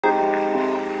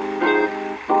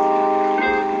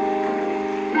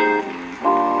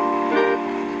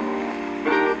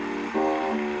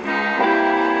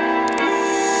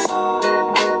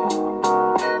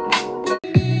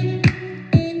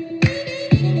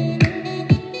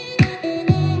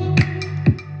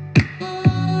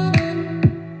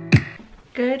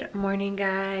morning,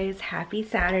 guys. Happy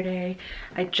Saturday.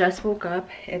 I just woke up.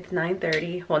 It's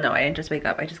 9:30. Well, no, I didn't just wake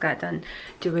up. I just got done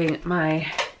doing my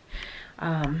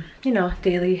you know,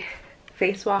 daily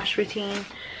face wash routine,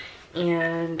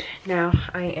 and now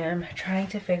I am trying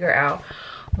to figure out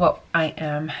what I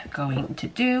am going to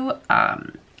do.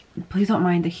 Please don't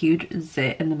mind the huge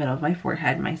zit in the middle of my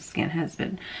forehead. My skin has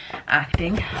been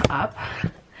acting up.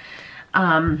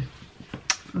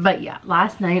 But yeah,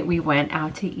 last night we went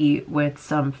out to eat with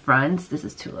some friends. This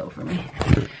is too low for me.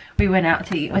 We went out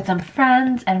to eat with some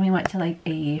friends and we went to like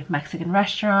a Mexican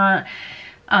restaurant.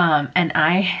 And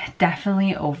I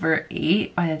definitely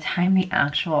overate. By the time the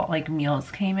actual like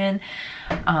meals came in,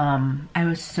 I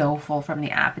was so full from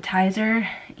the appetizer,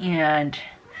 and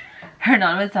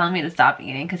Hernan was telling me to stop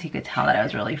eating because he could tell that I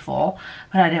was really full,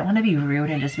 but I didn't want to be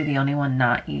rude and just be the only one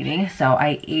not eating, so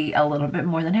I ate a little bit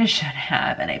more than I should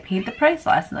have, and I paid the price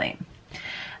last night.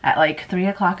 At like 3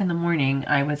 o'clock in the morning,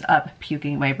 I was up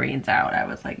puking my brains out. I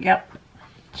was like, yep,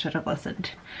 should have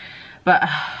listened. But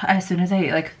as soon as I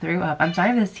like threw up, I'm sorry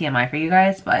if this is TMI for you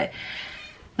guys, but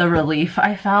the relief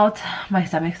I felt, my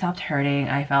stomach stopped hurting.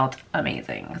 I felt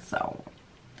amazing. So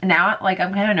now like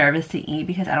I'm kind of nervous to eat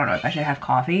because I don't know if I should have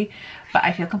coffee, but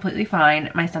I feel completely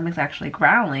fine. My stomach's actually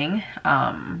growling.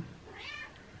 I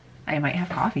might have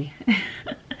coffee.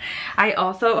 I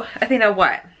think of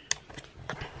what?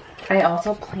 I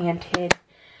also planted,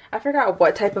 I forgot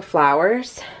what type of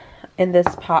flowers in this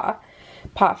pot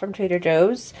from Trader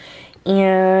Joe's,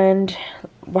 and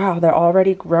wow, they're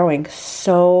already growing.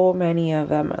 So many of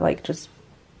them like just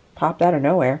popped out of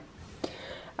nowhere.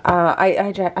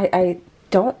 I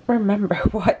don't remember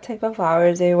what type of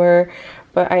flowers they were,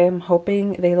 but I am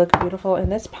hoping they look beautiful in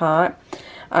this pot.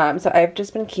 So I've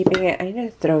just been keeping it. I need to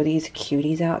throw these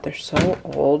cuties out. They're so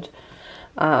old.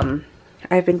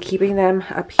 I've been keeping them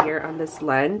up here on this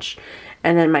ledge,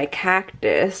 and then my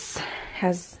cactus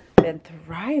has been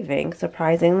thriving,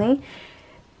 surprisingly.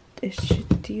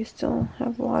 Do you still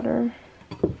have water?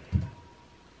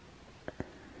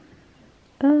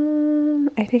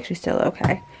 I think she's still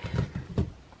okay.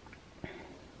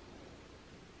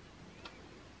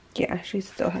 Yeah, she's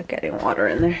still getting water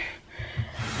in there.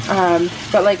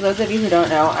 But like those of you who don't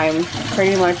know, I'm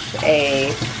pretty much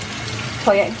a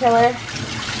plant killer.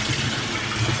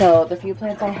 So the few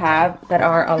plants I have that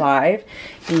are alive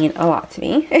mean a lot to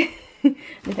me. I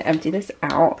need to empty this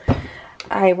out.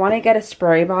 I want to get a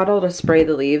spray bottle to spray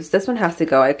the leaves. This one has to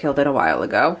go. I killed it a while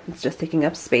ago. It's just taking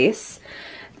up space.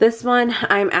 This one,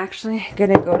 I'm actually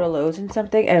going to go to Lowe's and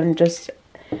something and just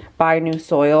buy new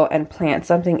soil and plant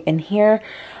something in here.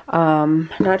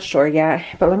 Not sure yet,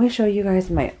 but let me show you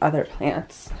guys my other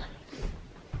plants.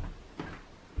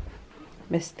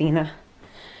 Miss Thina.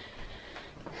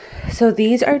 So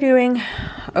these are doing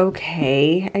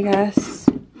okay, I guess.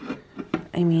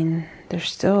 I mean, they're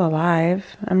still alive.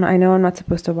 I know I'm not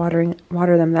supposed to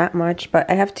water them that much, but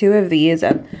I have two of these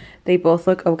and they both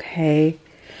look okay.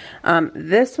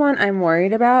 This one I'm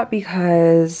worried about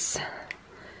because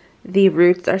the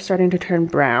roots are starting to turn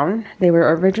brown. They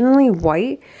were originally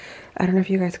white. I don't know if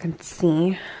you guys can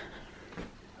see.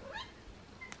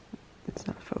 It's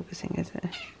not focusing, is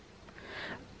it?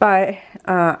 But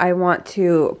I want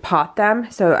to pot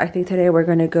them. So I think today we're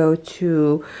going to go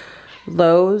to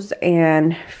Lowe's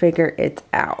and figure it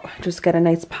out. Just get a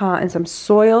nice pot and some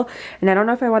soil. And I don't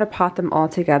know if I want to pot them all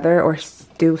together or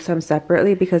do some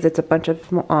separately because it's a bunch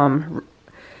of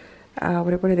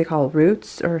what do they call,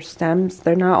 roots or stems?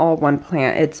 They're not all one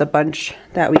plant. It's a bunch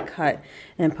that we cut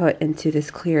and put into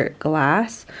this clear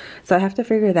glass. So I have to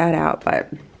figure that out,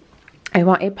 but I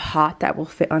want a pot that will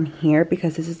fit on here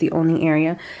because this is the only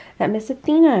area that Miss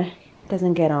Athena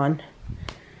doesn't get on.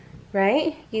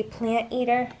 Right? You plant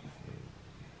eater.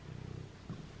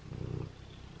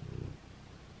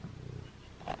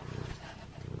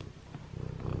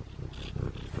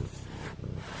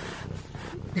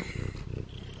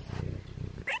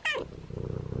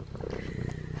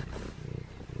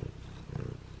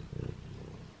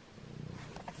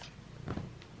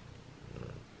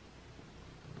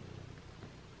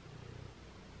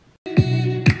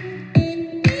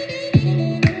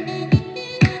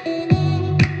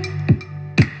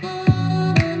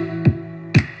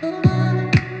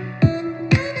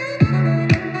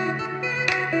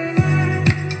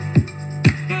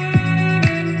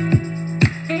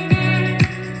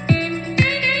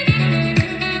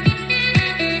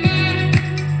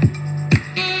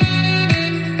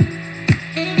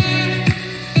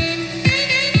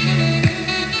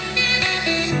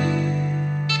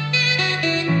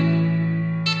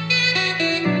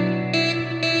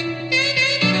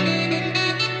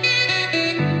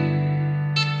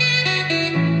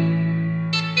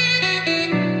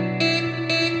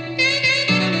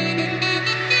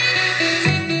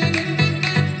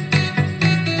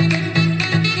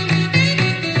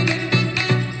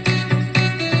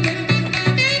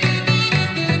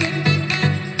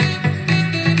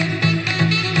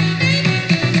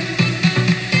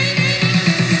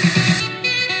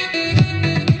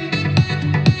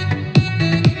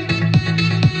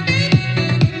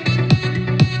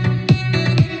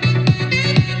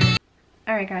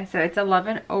 so it's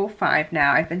 11:05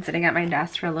 now. I've been sitting at my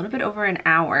desk for a little bit over an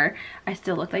hour. I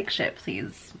still look like shit,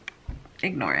 please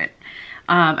ignore it.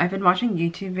 I've been watching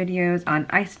YouTube videos on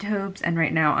isotopes, and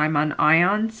right now I'm on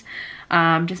ions,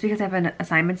 just because I have an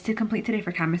assignments to complete today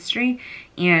for chemistry,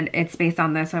 and it's based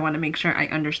on this, so I want to make sure I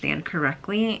understand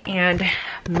correctly. And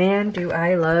man, do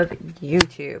I love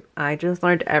YouTube. I just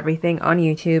learned everything on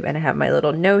YouTube, and I have my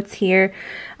little notes here.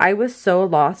 I was so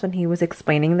lost when he was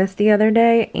explaining this the other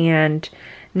day, and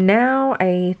now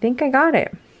I think I got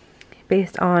it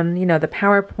based on, you know, the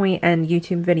PowerPoint and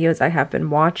YouTube videos I have been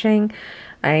watching.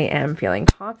 I am feeling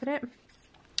confident,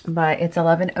 but it's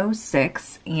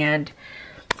 11:06 and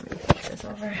let me flip this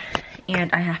over,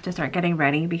 and I have to start getting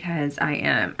ready because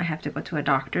I have to go to a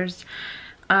doctor's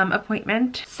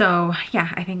appointment. So yeah,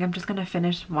 I think I'm just gonna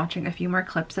finish watching a few more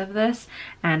clips of this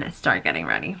and start getting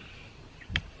ready.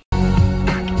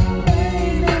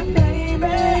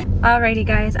 Alrighty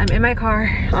guys, I'm in my car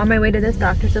on my way to this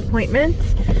doctor's appointment.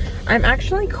 I'm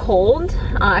actually cold.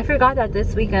 I forgot that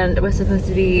this weekend was supposed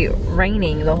to be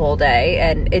raining the whole day,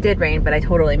 and it did rain, but I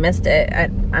totally missed it.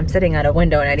 I'm sitting at a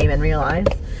window and I didn't even realize.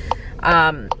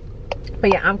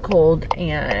 But yeah, I'm cold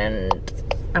and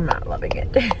I'm not loving it.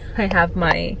 I have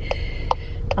my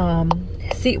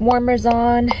seat warmers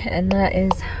on, and that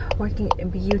is working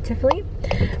beautifully.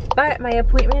 But my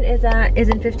appointment is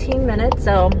in 15 minutes,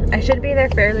 so I should be there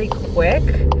fairly quick.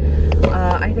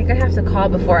 I think I have to call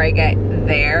before I get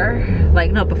there,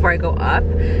 like no, before I go up.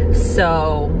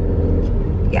 So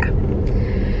yeah,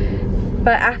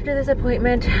 but after this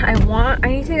appointment, I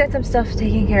need to get some stuff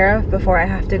taken care of before I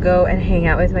have to go and hang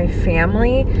out with my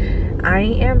family. I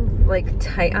am like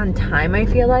tight on time, I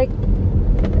feel like,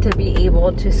 to be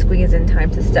able to squeeze in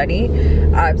time to study.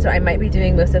 So I might be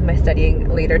doing most of my studying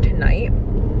later tonight.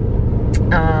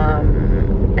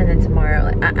 And then tomorrow,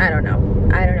 like, I don't know.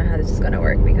 I don't know how this is gonna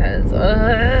work because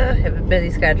I have a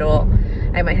busy schedule.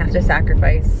 I might have to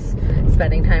sacrifice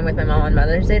spending time with my mom on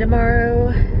Mother's Day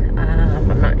tomorrow.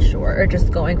 I'm not sure. Or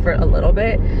just going for a little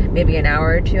bit, maybe an hour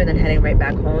or two, and then heading right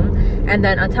back home. And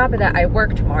then on top of that, I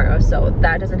work tomorrow, so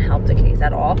that doesn't help the case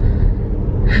at all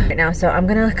right now. So I'm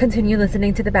gonna continue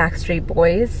listening to the Backstreet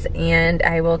Boys, and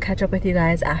I will catch up with you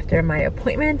guys after my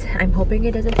appointment. I'm hoping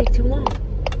it doesn't take too long.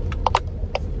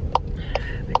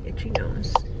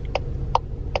 Nose.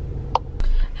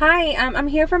 Hi, I'm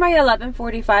here for my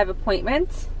 11:45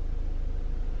 appointment.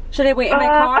 Should I wait in my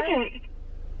car? Okay.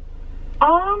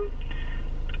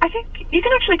 I think you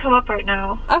can actually come up right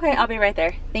now. Okay, I'll be right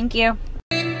there. Thank you.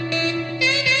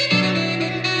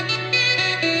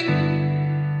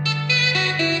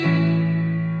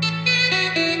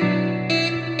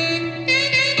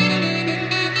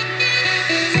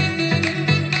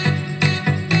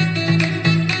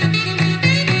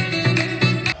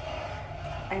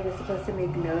 To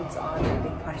make notes on the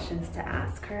questions to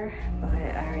ask her, but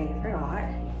I already forgot.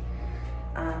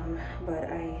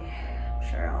 But I'm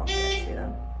sure I'll get to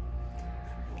them.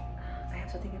 I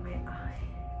have something in my eye.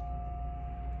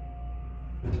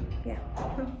 Yeah.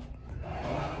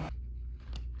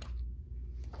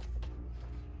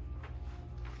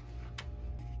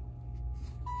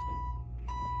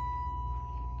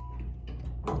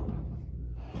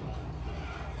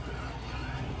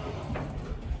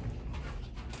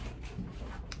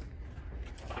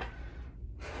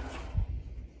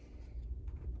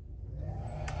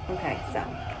 Okay, so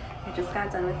I just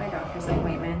got done with my doctor's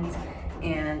appointment,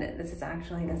 and this is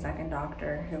actually the second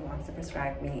doctor who wants to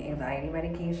prescribe me anxiety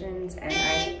medications, and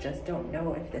I just don't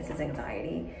know if this is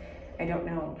anxiety. I don't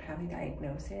know how they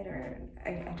diagnose it, or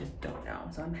I just don't know.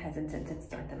 So I'm hesitant to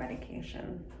start the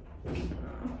medication.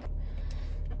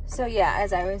 So yeah,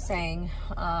 as I was saying,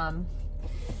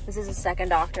 this is the second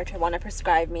doctor to want to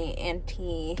prescribe me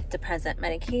antidepressant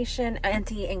medication,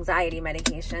 anti-anxiety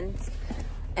medications.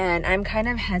 And I'm kind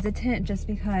of hesitant just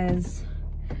because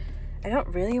I don't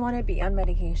really want to be on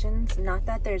medications. Not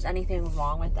that there's anything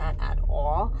wrong with that at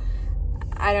all.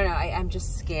 I don't know, I'm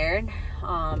just scared.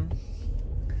 I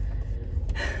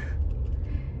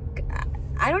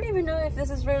don't even know if this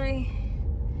is really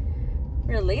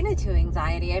related to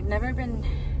anxiety. I've never been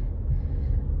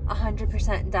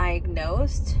 100%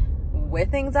 diagnosed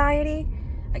with anxiety.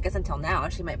 I guess until now.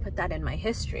 She might put that in my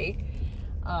history.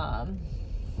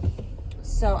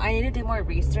 So I need to do more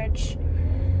research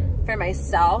for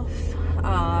myself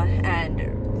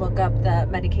and look up the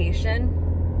medication.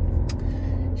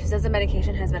 She says the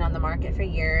medication has been on the market for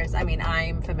years. I mean,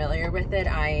 I'm familiar with it.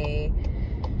 I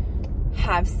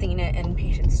have seen it in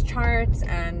patients' charts,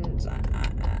 and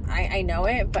I know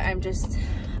it, but I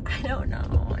don't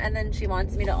know. And then she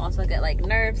wants me to also get like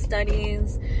nerve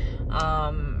studies.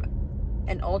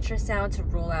 an ultrasound to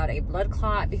rule out a blood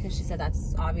clot, because she said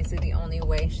that's obviously the only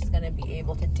way she's going to be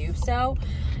able to do so.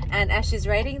 And as she's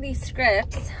writing these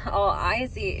scripts, all I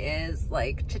see is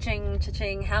like cha-ching,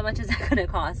 cha-ching, how much is that going to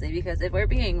cost me? Because if we're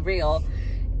being real,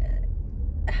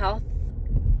 health,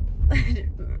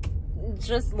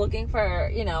 just looking for,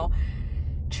 you know,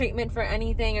 treatment for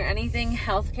anything or anything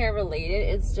healthcare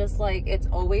related, it's just like, it's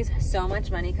always so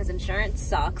much money because insurance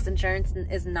sucks. Insurance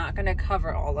is not going to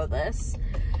cover all of this.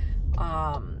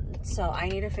 So I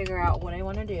need to figure out what I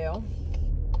want to do.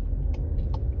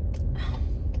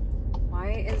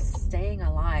 Why is staying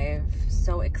alive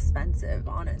so expensive,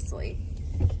 honestly?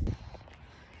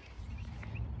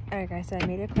 Alright guys, so I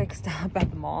made a quick stop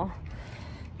at the mall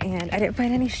and I didn't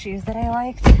find any shoes that I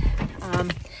liked.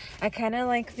 I kind of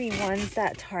like the ones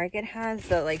that Target has,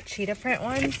 the like cheetah print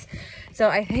ones. So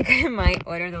I think I might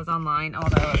order those online,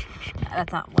 although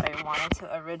that's not what I wanted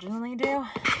to originally do.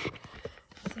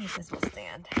 Let's see if this will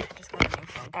stand. I just got a new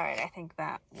phone. Alright, I think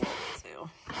that will do.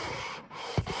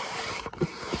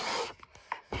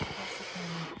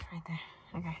 Right there.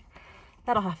 Okay.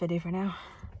 That'll have to do for now.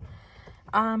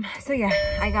 So yeah,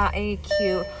 I got a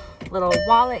cute little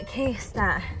wallet case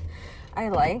that I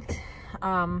liked.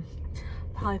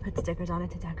 Probably put stickers on it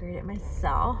to decorate it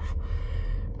myself.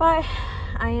 But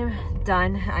I am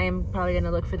done. I am probably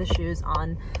gonna look for the shoes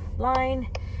online.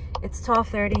 It's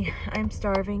 12:30. I'm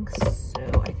starving, so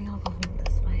I think I'll go home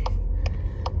this way.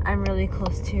 I'm really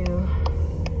close to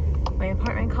my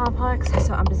apartment complex,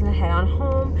 so I'm just gonna head on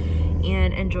home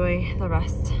and enjoy the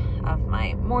rest of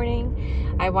my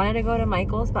morning. I wanted to go to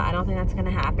Michael's, but I don't think that's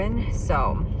gonna happen,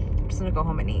 so I'm just gonna go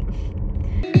home and eat.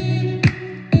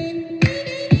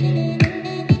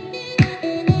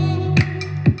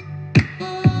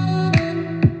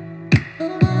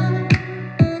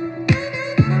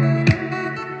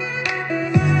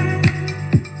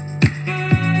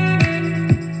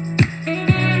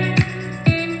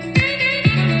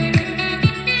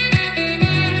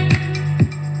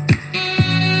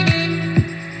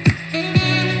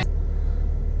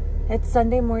 It's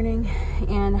Sunday morning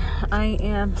and I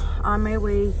am on my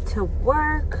way to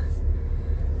work.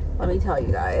 Let me tell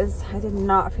you guys, I did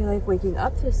not feel like waking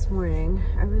up this morning.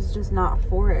 I was just not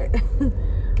for it.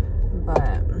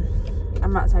 But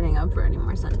I'm not signing up for any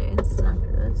more Sundays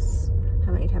after this.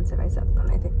 How many times have I said that?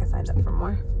 I think I signed up for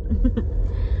more.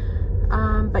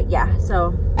 But yeah,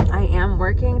 so I am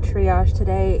working triage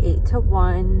today, 8 to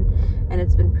 1, and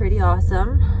it's been pretty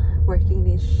awesome working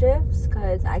these shifts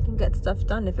because I can get stuff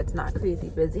done if it's not crazy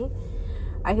busy.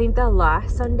 I think the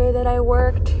last Sunday that I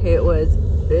worked, it was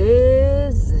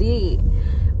busy.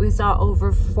 We saw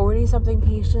over 40 something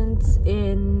patients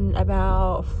in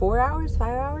about 4 hours, 5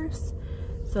 hours.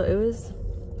 So it was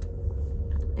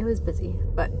busy,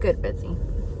 but good busy.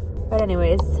 But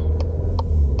anyways,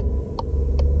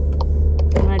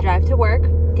 I'm gonna drive to work,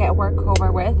 get work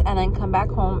over with, and then come back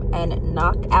home and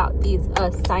knock out these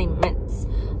assignments.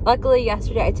 Luckily,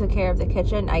 yesterday I took care of the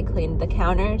kitchen. I cleaned the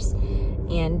counters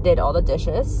and did all the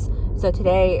dishes. So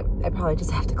today, I probably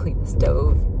just have to clean the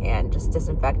stove and just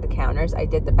disinfect the counters. I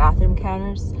did the bathroom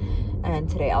counters, and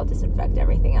today I'll disinfect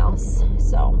everything else.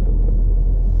 So,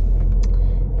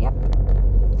 yep.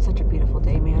 Such a beautiful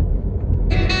day, man.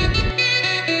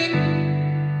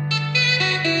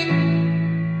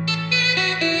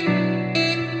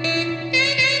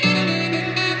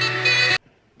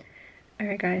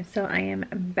 Alright guys, so I am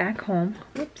back home.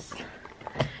 Whoops.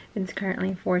 It's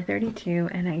currently 4:32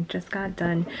 and I just got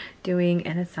done doing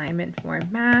an assignment for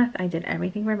math. I did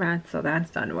everything for math, so that's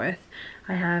done with.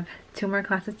 I have 2 more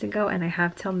classes to go and I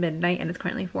have till midnight and it's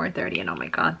currently 4:30 and oh my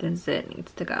god, this zit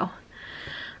needs to go.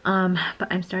 But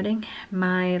I'm starting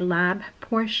my lab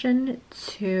portion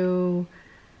to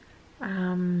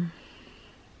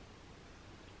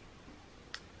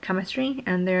chemistry,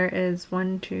 and there is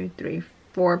 1, 2, 3,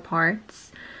 4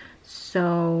 parts.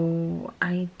 So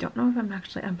I don't know if I'm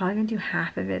probably gonna do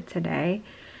half of it today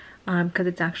because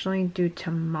it's actually due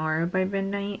tomorrow by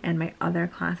midnight, and my other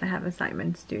class I have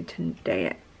assignments due today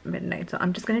at midnight. So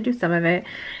I'm just gonna do some of it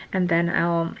and then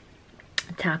I'll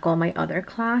tackle my other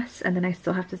class, and then I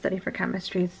still have to study for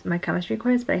my chemistry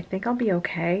quiz, but I think I'll be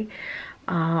okay.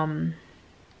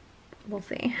 We'll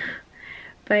see.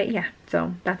 But yeah,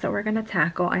 so that's what we're gonna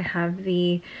tackle. I have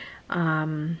the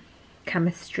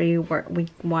chemistry week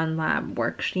 1 lab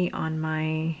worksheet on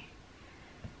my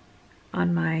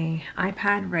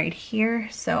iPad right here,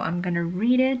 so I'm gonna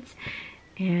read it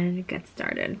and get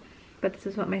started. But this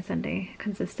is what my Sunday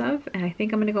consists of, and I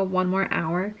think I'm gonna go 1 more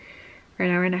hour or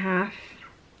an hour and a half,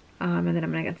 and then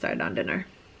I'm gonna get started on dinner.